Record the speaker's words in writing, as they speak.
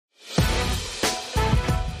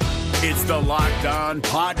It's the Locked On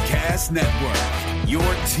Podcast Network, your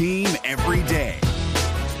team every day.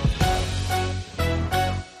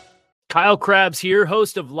 Kyle Krabs here,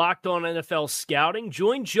 host of Locked On NFL Scouting.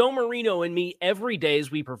 Join Joe Marino and me every day as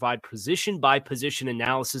we provide position-by-position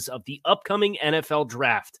analysis of the upcoming NFL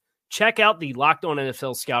Draft. Check out the Locked On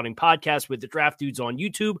NFL Scouting podcast with the Draft Dudes on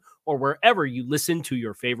YouTube or wherever you listen to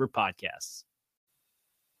your favorite podcasts.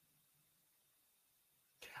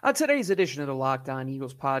 On today's edition of the Locked On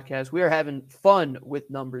Eagles podcast, we are having fun with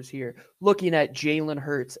numbers here, looking at Jalen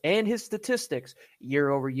Hurts and his statistics year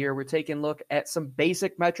over year. We're taking a look at some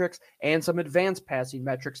basic metrics and some advanced passing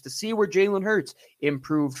metrics to see where Jalen Hurts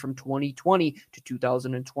improved from 2020 to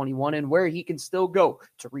 2021 and where he can still go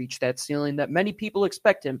to reach that ceiling that many people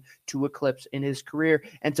expect him to eclipse in his career.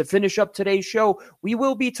 And to finish up today's show, we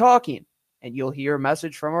will be talking, and you'll hear a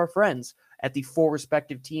message from our friends at the four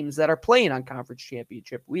respective teams that are playing on Conference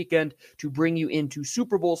Championship weekend to bring you into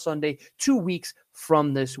Super Bowl Sunday 2 weeks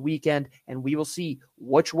from this weekend. And we will see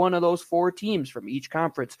which one of those four teams from each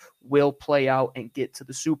conference will play out and get to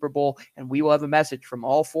the Super Bowl. And we will have a message from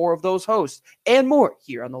all four of those hosts and more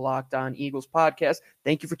here on the Locked On Eagles podcast.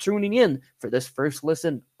 Thank you for tuning in for this first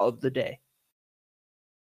listen of the day.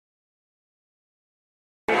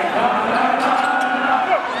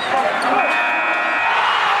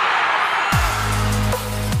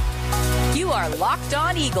 Locked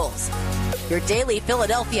On Eagles, your daily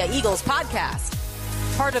Philadelphia Eagles podcast.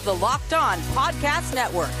 Part of the Locked On Podcast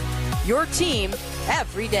Network, your team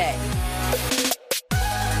every day.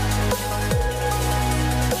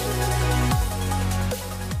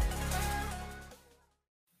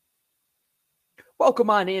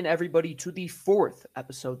 Welcome on in, everybody, to the fourth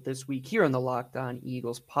episode this week here on the Locked On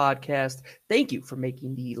Eagles podcast. Thank you for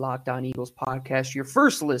making the Locked On Eagles podcast your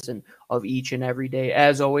first listen of each and every day.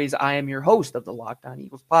 As always, I am your host of the Locked On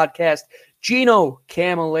Eagles podcast, Gino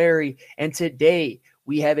Camilleri, and today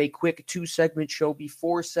we have a quick two-segment show.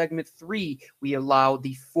 Before segment 3, we allow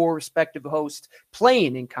the four respective hosts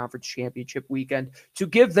playing in Conference Championship weekend to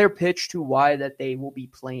give their pitch to why that they will be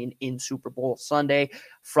playing in Super Bowl Sunday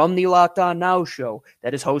from the Locked On Now show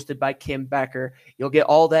that is hosted by Kim Becker. You'll get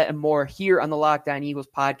all that and more here on the Locked On Eagles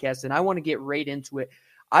podcast, and I want to get right into it.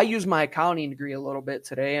 I used my accounting degree a little bit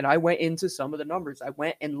today, and I went into some of the numbers. I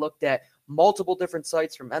went and looked at multiple different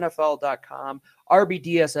sites from NFL.com,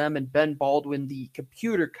 RBDSM, and Ben Baldwin, the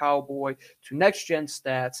computer cowboy, to Next Gen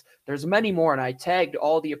Stats. There's many more, and I tagged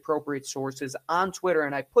all the appropriate sources on Twitter,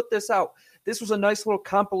 and I put this out. This was a nice little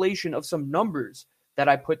compilation of some numbers that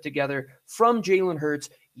I put together from Jalen Hurts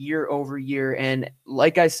year over year. And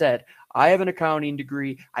like I said, I have an accounting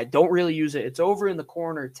degree. I don't really use it. It's over in the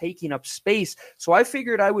corner taking up space. So I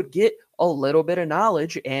figured I would get a little bit of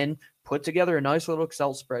knowledge and put together a nice little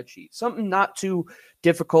Excel spreadsheet. Something not too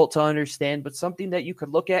difficult to understand, but something that you could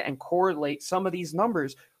look at and correlate some of these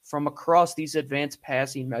numbers from across these advanced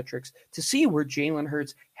passing metrics to see where Jalen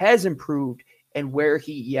Hurts has improved and where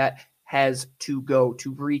he yet has to go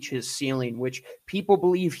to reach his ceiling, which people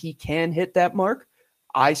believe he can hit that mark.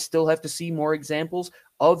 I still have to see more examples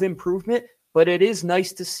of improvement, but it is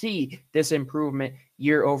nice to see this improvement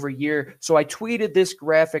year over year. So I tweeted this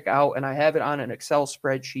graphic out, and I have it on an Excel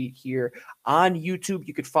spreadsheet here on YouTube.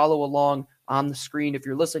 You could follow along on the screen. If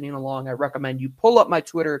you're listening along, I recommend you pull up my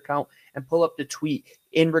Twitter account and pull up the tweet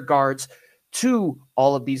in regards to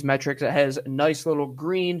all of these metrics. It has a nice little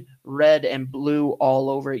green, red, and blue all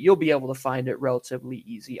over it. You'll be able to find it relatively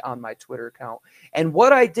easy on my Twitter account. And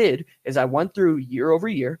what I did is I went through year over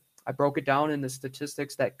year. I broke it down in the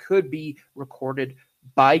statistics that could be recorded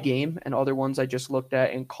by game and other ones I just looked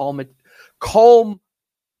at in culmination.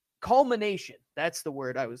 That's the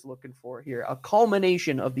word I was looking for here. A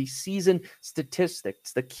culmination of the season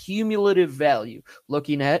statistics, the cumulative value,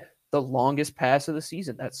 looking at the longest pass of the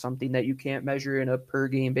season. That's something that you can't measure in a per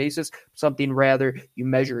game basis, something rather you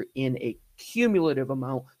measure in a cumulative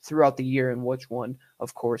amount throughout the year, and which one,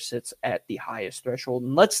 of course, sits at the highest threshold.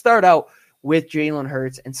 And let's start out with Jalen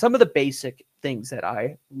Hurts and some of the basic things that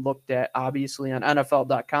I looked at, obviously, on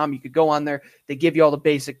NFL.com. You could go on there. They give you all the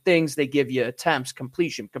basic things. They give you attempts,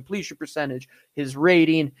 completion percentage, his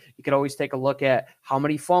rating. You could always take a look at how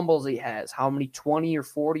many fumbles he has, how many 20 or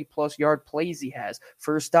 40-plus yard plays he has,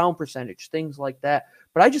 first down percentage, things like that.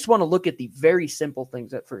 But I just want to look at the very simple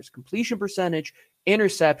things at first: completion percentage,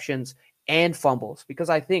 interceptions, and fumbles, because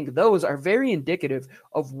I think those are very indicative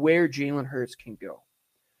of where Jalen Hurts can go.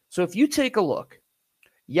 So if you take a look,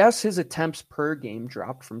 yes, his attempts per game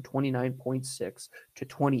dropped from 29.6 to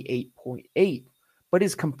 28.8, but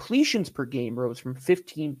his completions per game rose from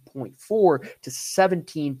 15.4 to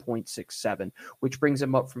 17.67, which brings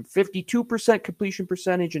him up from 52% completion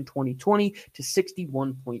percentage in 2020 to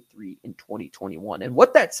 61.3 in 2021. And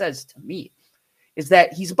what that says to me is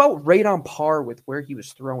that he's about right on par with where he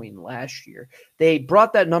was throwing last year. They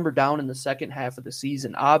brought that number down in the second half of the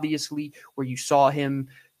season, obviously, where you saw him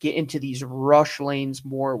get into these rush lanes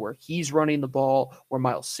more, where he's running the ball, where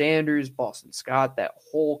Miles Sanders, Boston Scott, that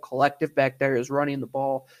whole collective back there is running the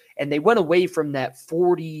ball. And they went away from that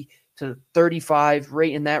 40 to 35,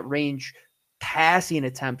 right in that range, passing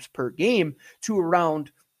attempts per game to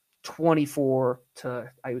around 24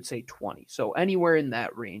 to, I would say, 20. So anywhere in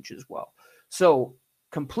that range as well. So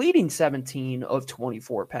completing 17 of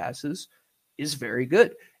 24 passes is very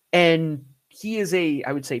good. And he is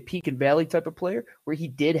I would say, peak and valley type of player where he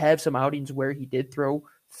did have some outings where he did throw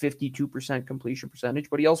 52% completion percentage,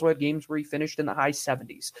 but he also had games where he finished in the high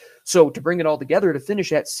 70s. So to bring it all together, to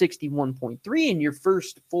finish at 61.3 in your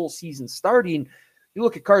first full season starting, you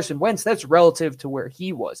look at Carson Wentz, that's relative to where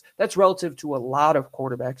he was. That's relative to a lot of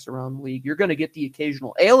quarterbacks around the league. You're going to get the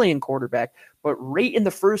occasional alien quarterback, but right in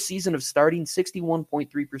the first season of starting,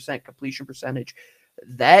 61.3% completion percentage.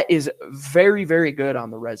 That is very, very good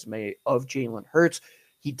on the resume of Jalen Hurts.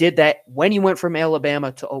 He did that when he went from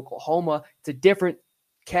Alabama to Oklahoma. It's a different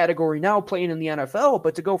category now playing in the NFL,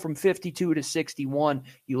 but to go from 52 to 61,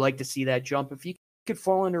 you like to see that jump. If you could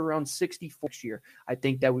fall into around 64 next year, I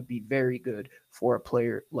think that would be very good for a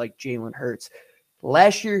player like Jalen Hurts.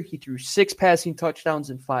 Last year, he threw 6 passing touchdowns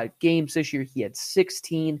in 5 games. This year, he had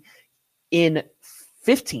 16 in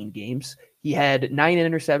 15 games. He had 9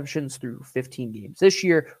 interceptions through 15 games this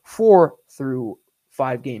year, 4 through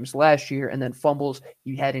 5 games last year, and then fumbles.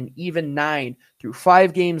 He had an even 9 through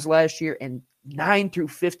 5 games last year and 9 through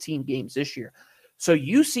 15 games this year. So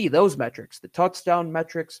you see those metrics, the touchdown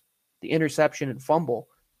metrics, the interception and fumble.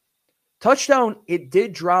 Touchdown, it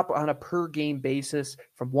did drop on a per game basis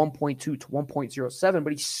from 1.2 to 1.07,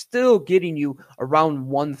 but he's still getting you around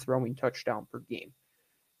 1 throwing touchdown per game.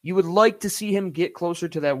 You would like to see him get closer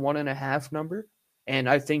to that 1.5 number, and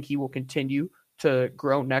I think he will continue to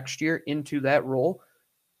grow next year into that role.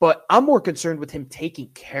 But I'm more concerned with him taking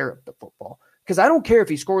care of the football, because I don't care if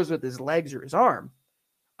he scores with his legs or his arm.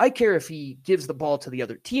 I care if he gives the ball to the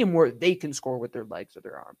other team where they can score with their legs or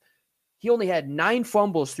their arm. He only had 9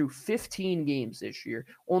 fumbles through 15 games this year,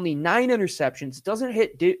 only 9 interceptions, doesn't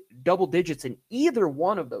hit double digits in either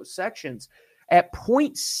one of those sections at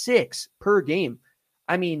 0.6 per game.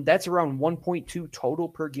 I mean, that's around 1.2 total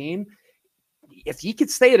per game. If he could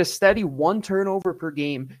stay at a steady 1 turnover per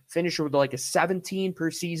game, finish with like a 17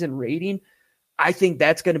 per season rating, I think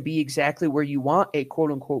that's going to be exactly where you want a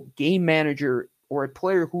quote-unquote game manager or a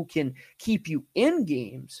player who can keep you in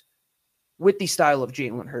games with the style of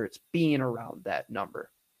Jalen Hurts being around that number.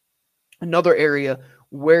 Another area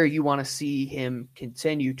where you want to see him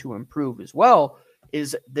continue to improve as well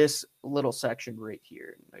is this little section right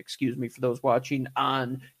here. Excuse me for those watching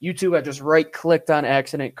on YouTube. I just right-clicked on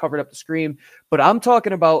accident, covered up the screen. But I'm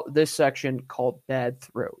talking about this section called bad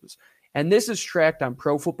throws. And this is tracked on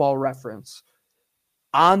Pro Football Reference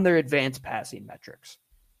on their advanced passing metrics.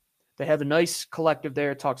 They have a nice collective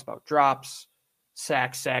there. It talks about drops,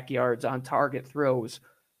 sacks, sack yards, on target throws.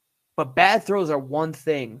 But bad throws are one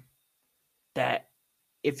thing that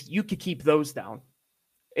if you could keep those down,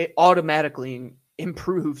 it automatically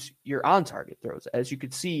improves your on-target throws. As you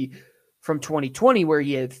could see from 2020, where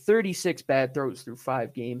he had 36 bad throws through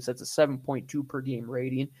 5 games. That's a 7.2 per game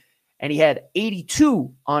rating. And he had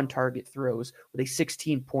 82 on-target throws with a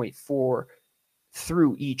 16.4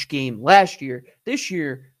 through each game last year. This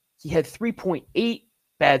year, he had 3.8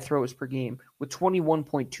 bad throws per game with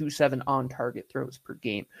 21.27 on-target throws per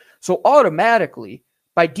game. So automatically,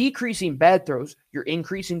 by decreasing bad throws, you're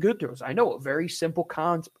increasing good throws. I know, a very simple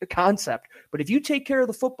concept, but if you take care of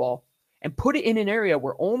the football and put it in an area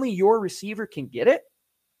where only your receiver can get it,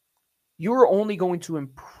 you're only going to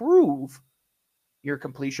improve your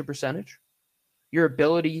completion percentage, your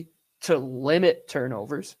ability to limit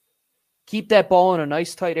turnovers, keep that ball in a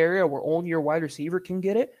nice tight area where only your wide receiver can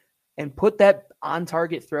get it, and put that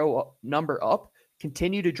on-target throw number up,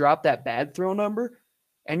 continue to drop that bad throw number,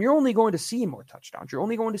 and you're only going to see more touchdowns. You're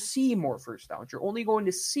only going to see more first downs. You're only going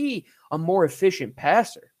to see a more efficient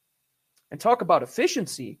passer. And talk about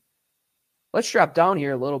efficiency, let's drop down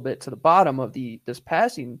here a little bit to the bottom of this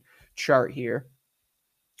passing chart here.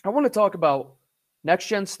 I want to talk about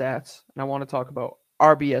next-gen stats, and I want to talk about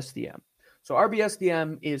RBSDM. So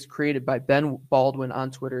RBSDM is created by Ben Baldwin on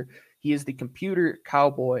Twitter. He is the computer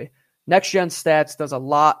cowboy. Next Gen Stats does a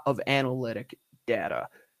lot of analytic data.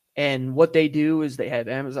 And what they do is they have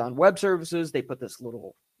Amazon Web Services. They put this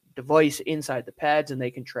little device inside the pads and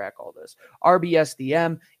they can track all this.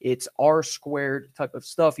 RBSDM, it's R squared type of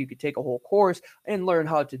stuff. You could take a whole course and learn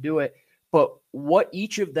how to do it. But what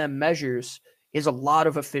each of them measures is a lot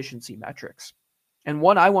of efficiency metrics. And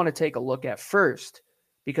one I want to take a look at first,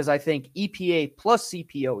 because I think EPA plus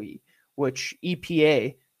CPOE, which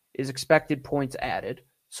EPA is expected points added.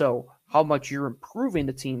 So how much you're improving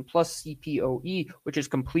the team, plus CPOE, which is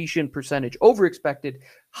completion percentage over expected.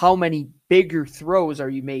 How many bigger throws are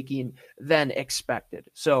you making than expected?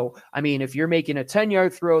 So, I mean, if you're making a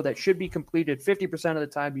 10-yard throw that should be completed 50% of the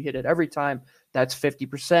time, you hit it every time, that's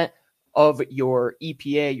 50% of your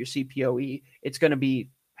EPA, your CPOE. It's going to be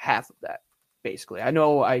half of that, basically. I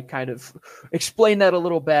know I kind of explained that a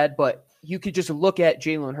little bad, but you could just look at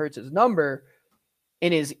Jalen Hurts' number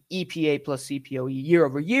in his EPA plus CPOE year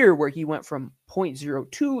over year, where he went from 0.02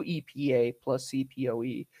 EPA plus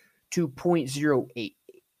CPOE to 0.08.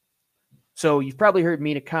 So you've probably heard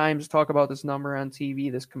Mina Kimes talk about this number on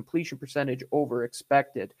TV, this completion percentage over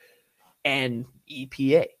expected, and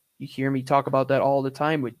EPA. You hear me talk about that all the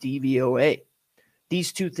time with DVOA.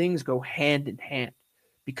 These two things go hand in hand,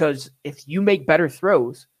 because if you make better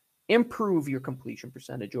throws, improve your completion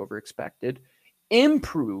percentage over expected,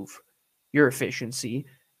 improve your efficiency,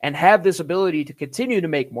 and have this ability to continue to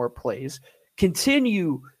make more plays,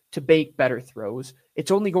 continue to make better throws,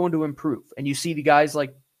 it's only going to improve. And you see the guys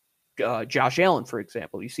like Josh Allen, for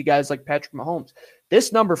example. You see guys like Patrick Mahomes.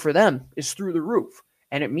 This number for them is through the roof,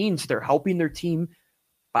 and it means they're helping their team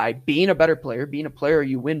by being a better player, being a player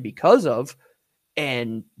you win because of,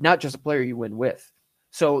 and not just a player you win with.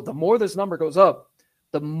 So the more this number goes up,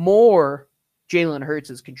 the more Jalen Hurts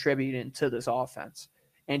is contributing to this offense.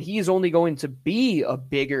 And he's only going to be a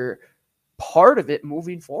bigger part of it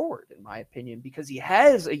moving forward, in my opinion, because he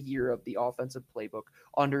has a year of the offensive playbook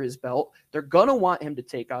under his belt. They're going to want him to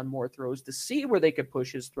take on more throws to see where they could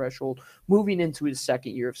push his threshold moving into his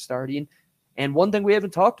second year of starting. And one thing we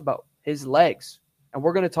haven't talked about, his legs. And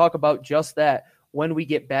we're going to talk about just that when we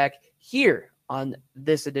get back here on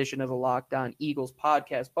this edition of the Locked On Eagles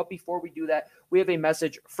podcast. But before we do that, we have a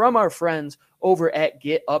message from our friends over at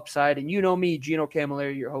Get Upside. And you know me, Gino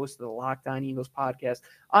Camilleri, your host of the Locked On Eagles podcast.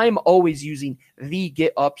 I'm always using the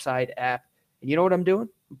Get Upside app. And you know what I'm doing?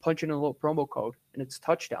 I'm punching in a little promo code, and it's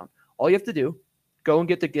touchdown. All you have to do, go and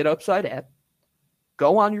get the Get Upside app,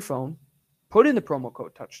 go on your phone, put in the promo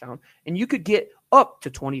code touchdown, and you could get up to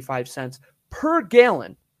 25 cents per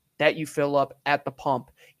gallon that you fill up at the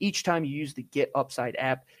pump each time you use the Get Upside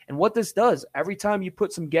app. And what this does, every time you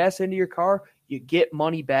put some gas into your car, you get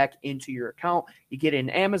money back into your account. You get it in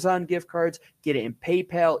Amazon gift cards, get it in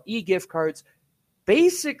PayPal, e-gift cards,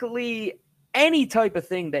 basically any type of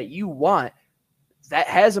thing that you want that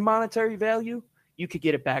has a monetary value, you could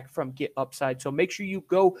get it back from Get Upside. So make sure you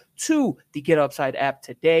go to the Get Upside app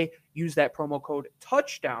today. Use that promo code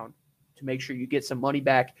touchdown to make sure you get some money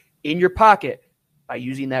back in your pocket by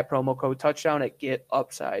using that promo code touchdown at Get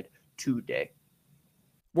Upside today.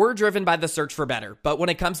 We're driven by the search for better, but when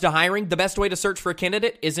it comes to hiring, the best way to search for a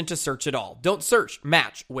candidate isn't to search at all. Don't search,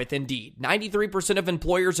 match with Indeed. 93% of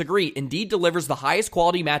employers agree Indeed delivers the highest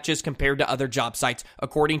quality matches compared to other job sites,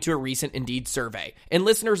 according to a recent Indeed survey. And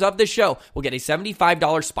listeners of this show will get a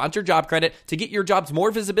 $75 sponsored job credit to get your jobs more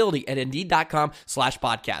visibility at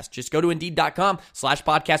Indeed.com/podcast. Just go to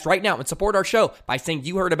Indeed.com/podcast right now and support our show by saying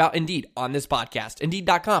you heard about Indeed on this podcast.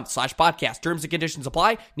 Indeed.com/podcast. Terms and conditions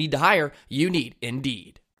apply. Need to hire? You need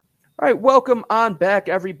Indeed. All right, welcome on back,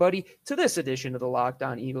 everybody, to this edition of the Locked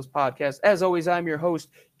On Eagles podcast. As always, I'm your host,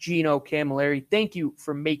 Gino Camilleri. Thank you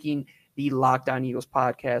for making the Locked On Eagles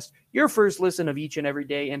podcast your first listen of each and every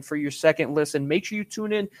day. And for your second listen, make sure you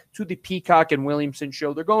tune in to the Peacock and Williamson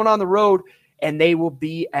show. They're going on the road, and they will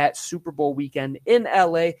be at Super Bowl weekend in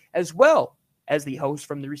LA, as well as the hosts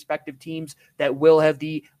from the respective teams that will have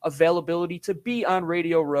the availability to be on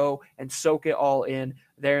Radio Row and soak it all in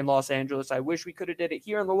there in Los Angeles. I wish we could have did it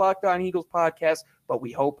here on the Locked On Eagles podcast, but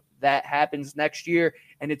we hope that happens next year,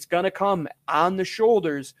 and it's going to come on the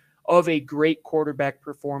shoulders of a great quarterback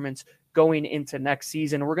performance going into next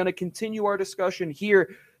season. We're going to continue our discussion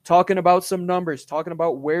here, talking about some numbers, talking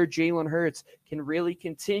about where Jalen Hurts can really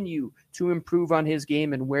continue to improve on his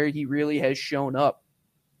game and where he really has shown up.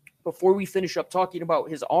 Before we finish up talking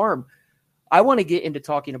about his arm, I want to get into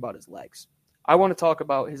talking about his legs. I want to talk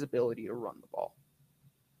about his ability to run the ball.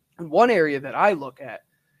 And one area that I look at,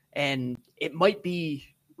 and it might be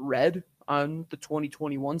red on the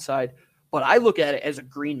 2021 side, but I look at it as a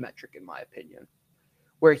green metric, in my opinion,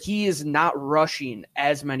 where he is not rushing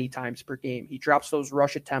as many times per game. He drops those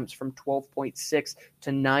rush attempts from 12.6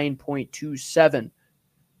 to 9.27.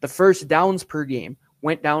 The first downs per game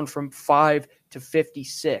went down from 5 to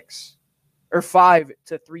 56, or 5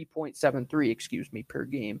 to 3.73, per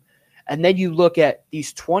game. And then you look at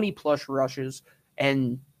these 20-plus rushes,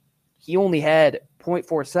 and he only had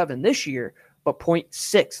 0.47 this year, but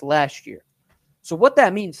 0.6 last year. So what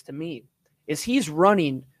that means to me is he's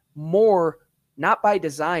running more, not by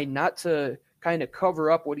design, not to kind of cover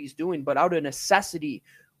up what he's doing, but out of necessity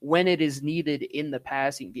when it is needed in the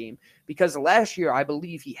passing game. Because last year, I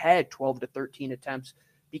believe he had 12 to 13 attempts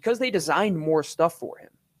because they designed more stuff for him.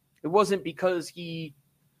 It wasn't because he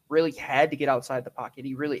really had to get outside the pocket.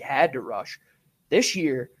 He really had to rush. This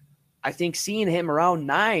year, I think seeing him around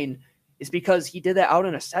 9 is because he did that out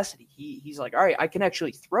of necessity. He's like, all right, I can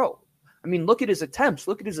actually throw. I mean, look at his attempts.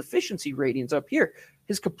 Look at his efficiency ratings up here.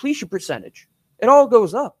 His completion percentage. It all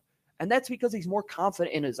goes up. And that's because he's more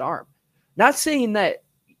confident in his arm. Not saying that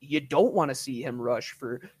you don't want to see him rush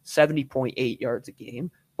for 70.8 yards a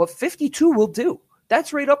game, but 52 will do.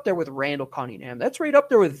 That's right up there with Randall Cunningham. That's right up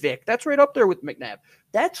there with Vic. That's right up there with McNabb.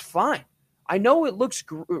 That's fine. I know it looks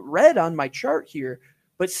red on my chart here,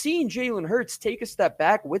 but seeing Jalen Hurts take a step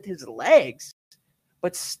back with his legs,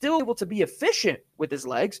 but still able to be efficient with his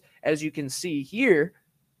legs, as you can see here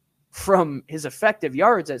from his effective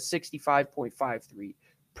yards at 65.53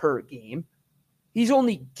 per game, he's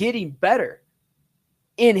only getting better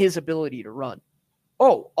in his ability to run.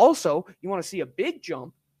 Oh, also, you want to see a big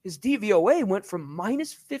jump? His DVOA went from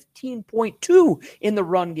minus 15.2 in the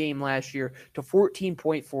run game last year to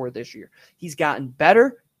 14.4 this year. He's gotten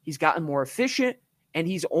better, he's gotten more efficient, and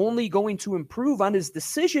he's only going to improve on his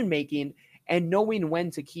decision-making and knowing when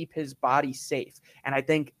to keep his body safe. And I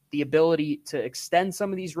think the ability to extend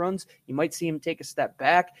some of these runs, you might see him take a step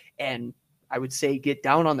back and I would say get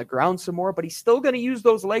down on the ground some more, but he's still going to use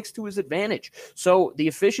those legs to his advantage. So the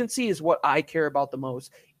efficiency is what I care about the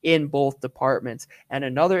most in both departments. And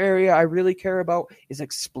another area I really care about is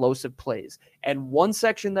explosive plays. And one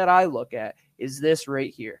section that I look at is this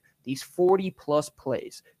right here. These 40-plus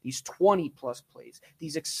plays, these 20-plus plays,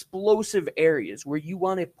 these explosive areas where you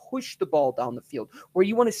want to push the ball down the field, where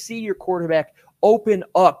you want to see your quarterback open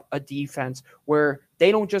up a defense where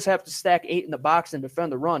they don't just have to stack 8 in the box and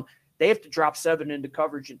defend the run. They have to drop 7 into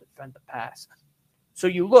coverage and defend the pass. So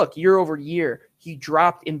you look, year over year, he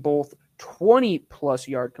dropped in both 20-plus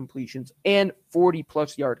yard completions and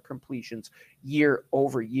 40-plus yard completions year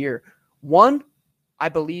over year. One, I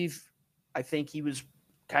think he was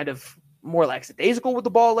kind of more lackadaisical with the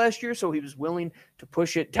ball last year, so he was willing to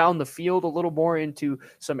push it down the field a little more into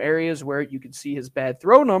some areas where you could see his bad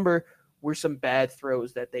throw number were some bad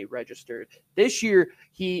throws that they registered. This year,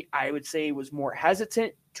 I would say, was more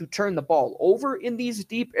hesitant to turn the ball over in these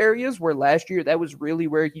deep areas, where last year that was really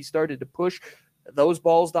where he started to push those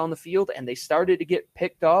balls down the field and they started to get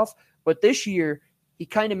picked off. But this year, he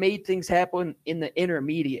kind of made things happen in the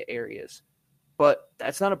intermediate areas. But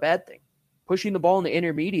that's not a bad thing. Pushing the ball in the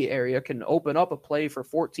intermediate area can open up a play for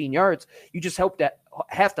 14 yards. You just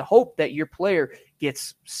have to hope that your player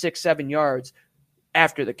gets 6-7 yards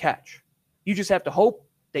after the catch. You just have to hope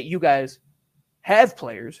that you guys have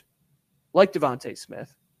players like Devontae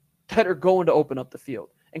Smith that are going to open up the field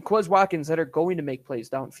and Quez Watkins that are going to make plays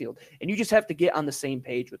downfield. And you just have to get on the same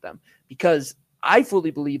page with them, because I fully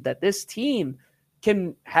believe that this team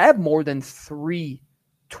can have more than 3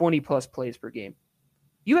 20-plus plays per game.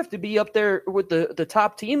 You have to be up there with the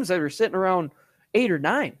top teams that are sitting around 8 or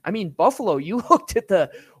 9. I mean, Buffalo, you looked at the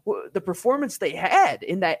performance they had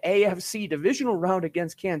in that AFC divisional round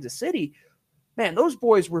against Kansas City. Man, those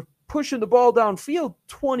boys were pushing the ball downfield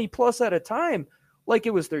 20-plus at a time like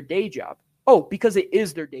it was their day job. Oh, because it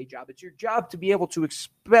is their day job. It's your job to be able to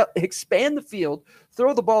expand the field,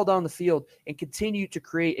 throw the ball down the field, and continue to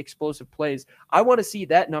create explosive plays. I want to see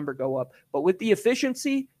that number go up. But with the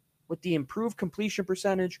efficiency, with the improved completion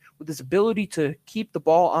percentage, with his ability to keep the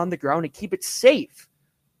ball on the ground and keep it safe,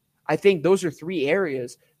 I think those are 3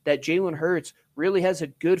 areas that Jalen Hurts really has a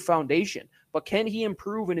good foundation. But can he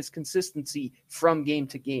improve in his consistency from game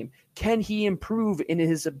to game? Can he improve in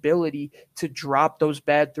his ability to drop those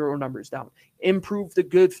bad throw numbers down, improve the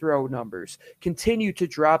good throw numbers, continue to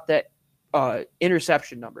drop that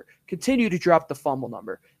interception number, continue to drop the fumble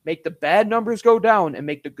number, make the bad numbers go down and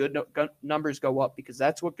make the good numbers go up, because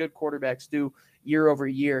that's what good quarterbacks do year over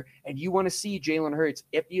year. And you want to see Jalen Hurts,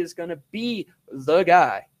 if he is going to be the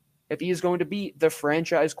guy, if he is going to be the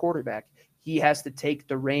franchise quarterback, he has to take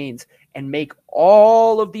the reins and make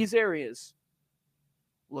all of these areas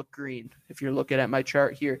look green, if you're looking at my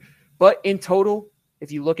chart here. But in total,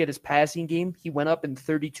 If you look at his passing game, he went up in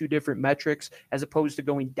 32 different metrics as opposed to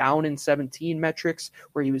going down in 17 metrics,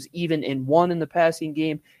 where he was even in 1 in the passing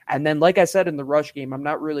game. And then, like I said, in the rush game, I'm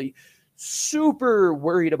not really super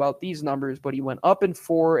worried about these numbers, but he went up in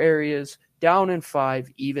 4 areas, down in 5,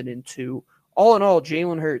 even in 2. All in all,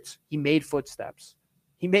 Jalen Hurts, he made footsteps.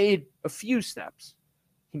 He made a few steps.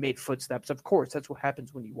 He made footsteps. Of course, that's what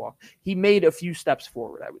happens when you walk. He made a few steps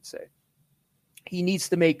forward, I would say. He needs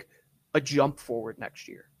to make a jump forward next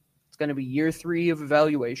year. It's going to be year 3 of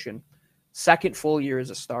evaluation, second full year as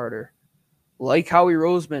a starter. Like Howie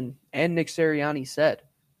Roseman and Nick Sirianni said,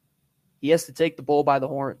 he has to take the bull by the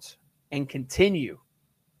horns and continue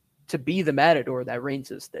to be the matador that reins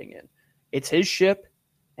this thing in. It's his ship,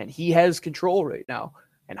 and he has control right now.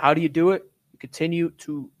 And how do you do it? You continue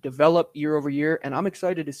to develop year over year, and I'm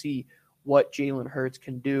excited to see what Jalen Hurts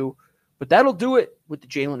can do. But that'll do it with the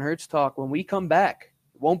Jalen Hurts talk. When we come back,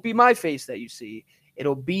 won't be my face that you see.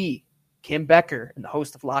 It'll be Kim Becker and the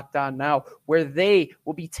host of Locked On Now, where they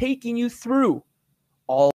will be taking you through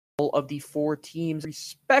all of the 4 teams,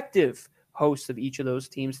 respective hosts of each of those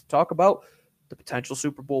teams, to talk about the potential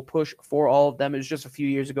Super Bowl push for all of them. It was just a few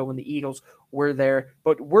years ago when the Eagles were there,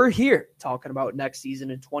 but we're here talking about next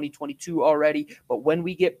season in 2022 already. But when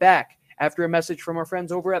we get back, after a message from our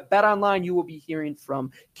friends over at BetOnline, you will be hearing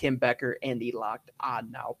from Kim Becker and the Locked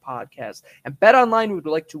On Now podcast. And BetOnline would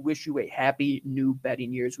like to wish you a happy new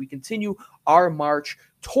betting year as we continue our march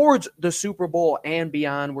towards the Super Bowl and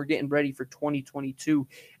beyond. We're getting ready for 2022.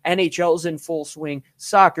 NHL is in full swing.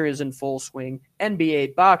 Soccer is in full swing.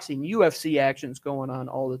 NBA, boxing, UFC actions going on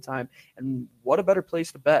all the time. And what a better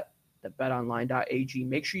place to bet than betonline.ag.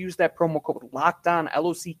 Make sure you use that promo code LOCKEDON,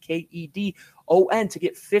 LOCKEDON, to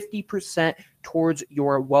get 50% towards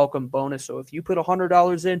your welcome bonus. So if you put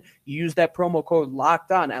 $100 in, you use that promo code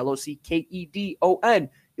LOCKEDON, LOCKEDON,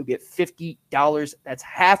 you'll get $50. That's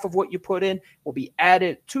half of what you put in will be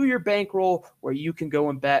added to your bankroll, where you can go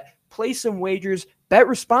and bet, place some wagers, bet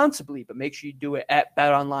responsibly, but make sure you do it at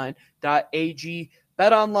betonline.ag.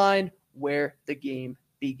 BetOnline, where the game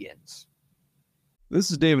begins. This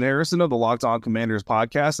is David Harrison of the Locked On Commanders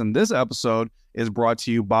podcast, and this episode is brought to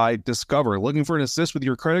you by Discover. Looking for an assist with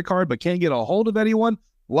your credit card but can't get a hold of anyone?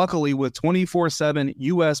 Luckily, with 24/7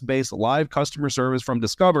 U.S.-based live customer service from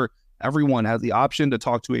Discover, everyone has the option to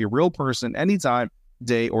talk to a real person anytime,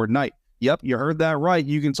 day or night. Yep, you heard that right.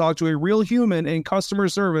 You can talk to a real human in customer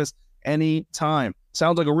service anytime.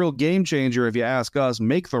 Sounds like a real game changer if you ask us.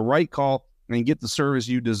 Make the right call and get the service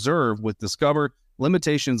you deserve with Discover.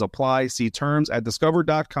 Limitations apply. See terms at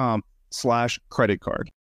discover.com/creditcard.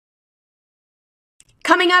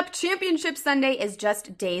 Coming up, Championship Sunday is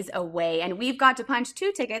just days away, and we've got to punch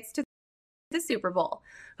 2 tickets to the Super Bowl.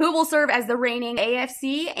 Who will serve as the reigning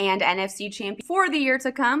AFC and NFC champion for the year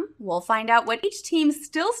to come? We'll find out what each team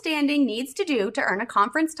still standing needs to do to earn a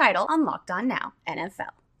conference title on Locked On Now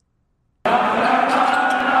NFL.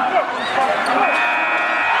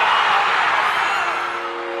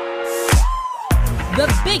 The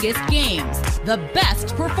biggest games, the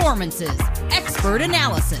best performances, expert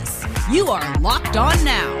analysis. You are Locked On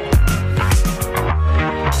Now.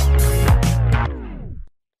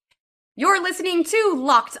 You're listening to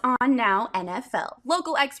Locked On Now NFL,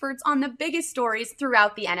 local experts on the biggest stories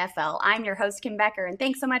throughout the NFL. I'm your host, Kim Becker, and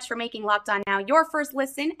thanks so much for making Locked On Now your first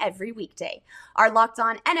listen every weekday. Our Locked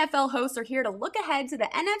On NFL hosts are here to look ahead to the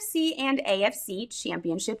NFC and AFC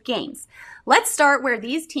championship games. Let's start where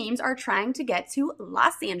these teams are trying to get to: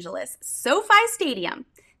 Los Angeles, SoFi Stadium.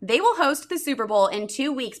 They will host the Super Bowl in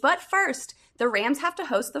 2 weeks, but first, the Rams have to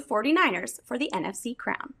host the 49ers for the NFC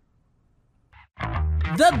crown.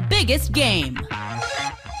 The biggest game.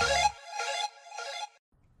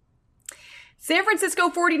 San Francisco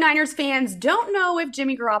 49ers fans don't know if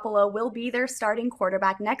Jimmy Garoppolo will be their starting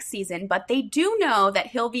quarterback next season, but they do know that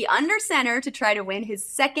he'll be under center to try to win his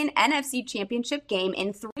second NFC championship game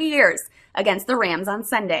in 3 years against the Rams on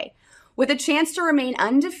Sunday. With a chance to remain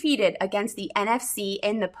undefeated against the NFC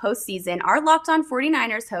in the postseason, our Locked On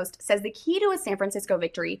 49ers host says the key to a San Francisco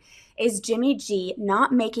victory is Jimmy G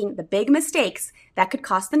not making the big mistakes that could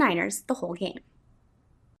cost the Niners the whole game.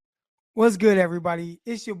 What's good, everybody?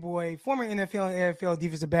 It's your boy, former NFL and AFL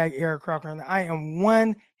defensive back Eric Crocker, and I am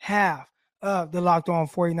one half of the Locked On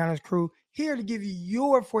 49ers crew, here to give you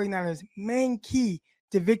your 49ers main key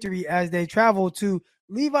to victory as they travel to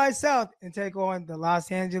Levi South and take on the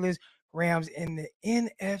Los Angeles Rams in the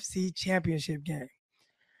NFC Championship game.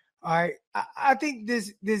 All right, I think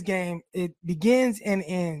this game, it begins and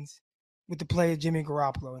ends with the play of Jimmy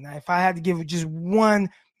Garoppolo. Now, if I had to give just one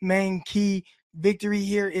main key victory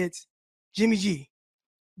here, it's Jimmy G.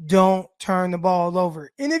 Don't turn the ball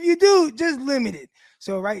over. And if you do, just limit it.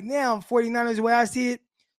 So right now, 49ers, the way I see it,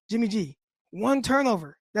 Jimmy G, 1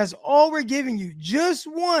 turnover. That's all we're giving you. Just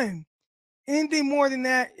 1. Anything more than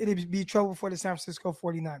that, it'd be trouble for the San Francisco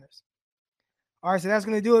 49ers. All right, so that's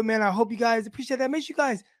going to do it, man. I hope you guys appreciate that. Make sure you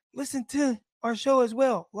guys listen to our show as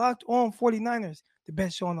well. Locked On 49ers, the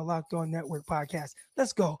best show on the Locked On Network podcast.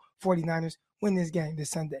 Let's go, 49ers. Win this game this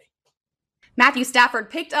Sunday. Matthew Stafford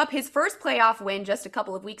picked up his first playoff win just a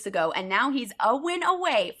couple of weeks ago, and now he's a win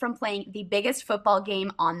away from playing the biggest football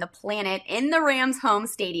game on the planet in the Rams' home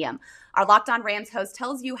stadium. Our Locked On Rams host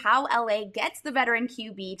tells you how LA gets the veteran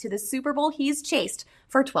QB to the Super Bowl he's chased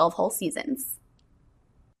for 12 whole seasons.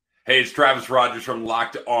 Hey, it's Travis Rogers from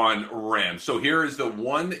Locked On Rams. So here is the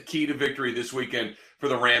one key to victory this weekend for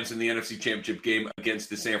the Rams in the NFC Championship game against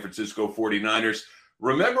the San Francisco 49ers.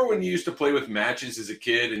 Remember when you used to play with matches as a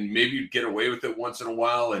kid and maybe you'd get away with it once in a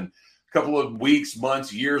while, and a couple of weeks,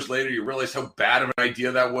 months, years later, you realize how bad of an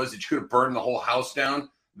idea that was, that you could have burned the whole house down?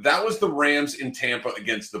 That was the Rams in Tampa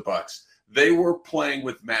against the Bucs. They were playing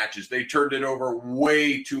with matches. They turned it over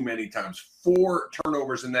way too many times. 4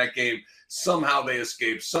 turnovers in that game. Somehow they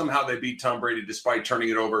escaped. Somehow they beat Tom Brady despite turning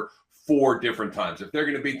it over 4 different times. If they're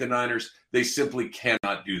going to beat the Niners, they simply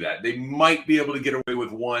cannot do that. They might be able to get away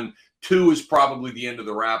with 1. 2 is probably the end of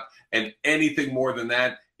the wrap. And anything more than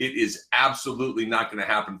that, it is absolutely not going to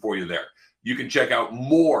happen for you there. You can check out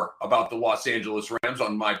more about the Los Angeles Rams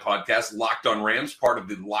on my podcast, Locked On Rams, part of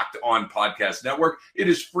the Locked On Podcast Network. It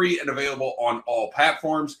is free and available on all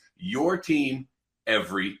platforms. Your team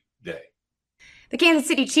every day. The Kansas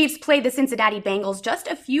City Chiefs played the Cincinnati Bengals just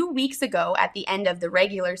a few weeks ago at the end of the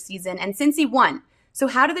regular season, and Cincy won. So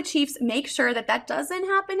how do the Chiefs make sure that that doesn't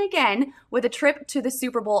happen again with a trip to the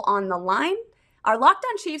Super Bowl on the line? Our Locked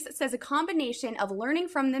On Chiefs says a combination of learning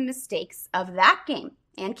from the mistakes of that game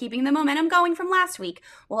and keeping the momentum going from last week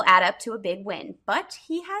will add up to a big win. But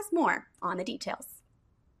he has more on the details.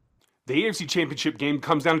 The AFC Championship game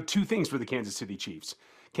comes down to 2 things for the Kansas City Chiefs.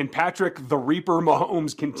 Can Patrick the Reaper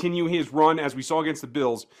Mahomes continue his run as we saw against the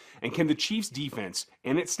Bills? And can the Chiefs defense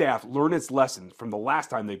and its staff learn its lesson from the last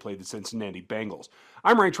time they played the Cincinnati Bengals?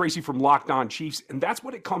 I'm Ray Tracy from Locked On Chiefs, and that's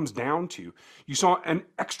what it comes down to. You saw an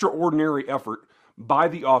extraordinary effort by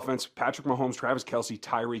the offense, Patrick Mahomes, Travis Kelce,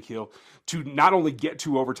 Tyreek Hill, to not only get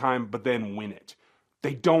to overtime, but then win it.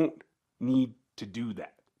 They don't need to do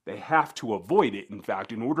that. They have to avoid it, in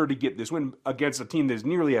fact, in order to get this win against a team that is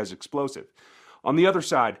nearly as explosive. On the other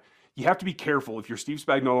side, you have to be careful if you're Steve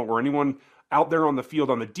Spagnuolo or anyone out there on the field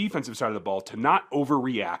on the defensive side of the ball to not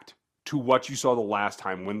overreact to what you saw the last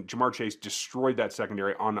time when Jamar Chase destroyed that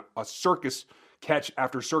secondary on a circus catch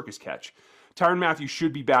after circus catch. Tyrann Mathieu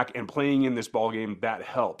should be back and playing in this ballgame. That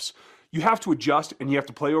helps. You have to adjust and you have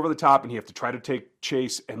to play over the top and you have to try to take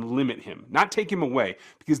Chase and limit him, not take him away,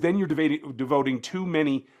 because then you're devoting too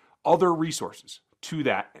many other resources to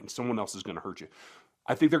that and someone else is going to hurt you.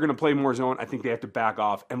 I think they're going to play more zone. I think they have to back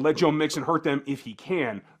off and let Joe Mixon hurt them if he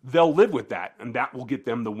can. They'll live with that, and that will get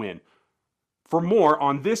them the win. For more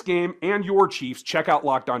on this game and your Chiefs, check out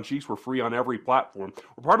Locked On Chiefs. We're free on every platform.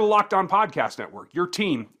 We're part of the Locked On Podcast Network, your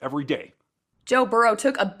team every day. Joe Burrow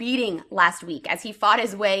took a beating last week as he fought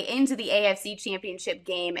his way into the AFC Championship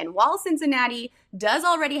game. And while Cincinnati does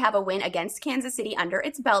already have a win against Kansas City under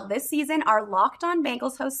its belt this season, our Locked On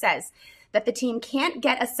Bengals host says that the team can't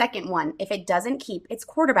get a second one if it doesn't keep its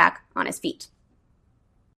quarterback on his feet.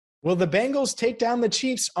 Will the Bengals take down the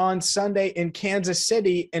Chiefs on Sunday in Kansas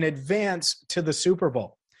City and advance to the Super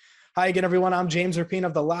Bowl? Hi again, everyone. I'm James Rapien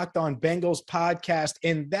of the Locked On Bengals podcast,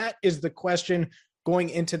 and that is the question going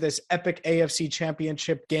into this epic AFC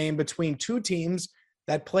Championship game between 2 teams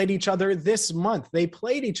that played each other this month. They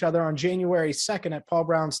played each other on January 2nd at Paul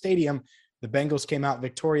Brown Stadium. The Bengals came out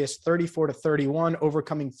victorious 34-31,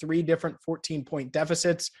 overcoming 3 different 14-point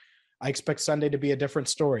deficits. I expect Sunday to be a different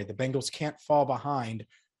story. The Bengals can't fall behind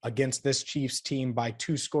against this Chiefs team by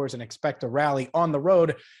 2 scores and expect a rally on the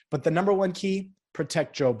road. But the number one key,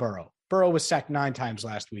 protect Joe Burrow. Burrow was sacked 9 times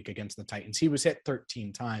last week against the Titans. He was hit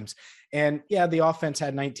 13 times. And yeah, the offense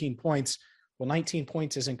had 19 points. Well, 19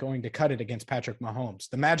 points isn't going to cut it against Patrick Mahomes.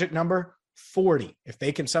 The magic number, 40. If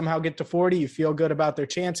they can somehow get to 40, you feel good about their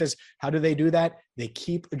chances. How do they do that? They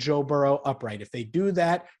keep Joe Burrow upright. If they do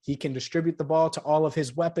that, he can distribute the ball to all of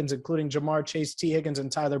his weapons, including Jamar Chase, T. Higgins,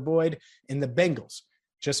 and Tyler Boyd. And the Bengals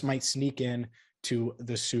just might sneak in to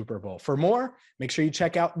the Super Bowl. For more, make sure you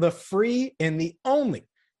check out the free and the only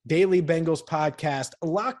daily Bengals podcast,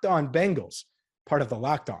 Locked On Bengals, part of the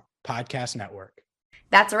Locked On Podcast Network.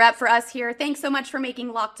 That's a wrap for us here. Thanks so much for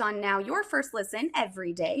making Locked On Now your first listen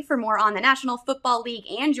every day. For more on the National Football League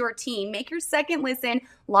and your team, make your second listen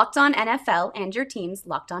Locked On NFL and your team's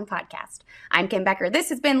Locked On podcast. I'm Kim Becker. This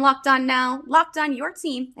has been Locked On Now, Locked On your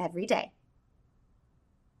team every day.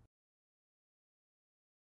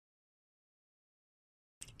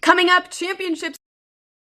 Coming up, championships.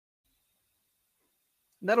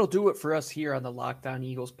 That'll do it for us here on the Locked On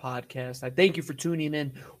Eagles podcast. I thank you for tuning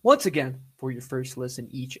in once again for your first listen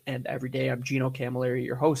each and every day. I'm Gino Camilleri,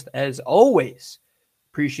 your host, as always.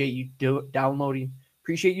 Appreciate you downloading.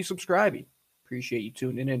 Appreciate you subscribing. Appreciate you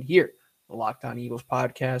tuning in here, the Locked On Eagles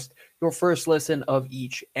podcast, your first listen of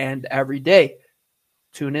each and every day.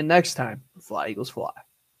 Tune in next time. Fly, Eagles, fly.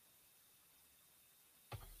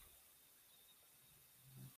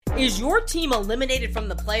 Is your team eliminated from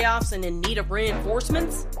the playoffs and in need of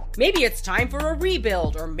reinforcements? Maybe it's time for a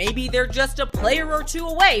rebuild, or maybe they're just a player or two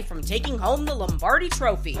away from taking home the Lombardi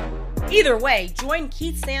Trophy. Either way, join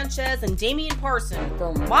Keith Sanchez and Damian Parson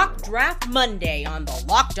for Mock Draft Monday on the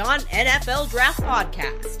Locked On NFL Draft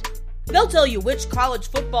Podcast. They'll tell you which college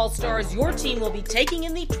football stars your team will be taking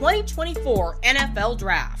in the 2024 NFL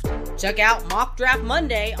Draft. Check out Mock Draft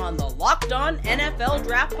Monday on the Locked On NFL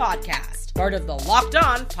Draft Podcast, part of the Locked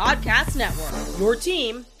On Podcast Network, your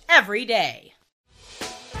team every day.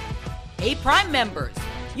 Hey, Prime members,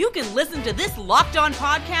 you can listen to this Locked On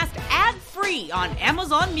podcast ad-free on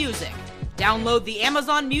Amazon Music. Download the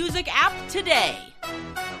Amazon Music app today.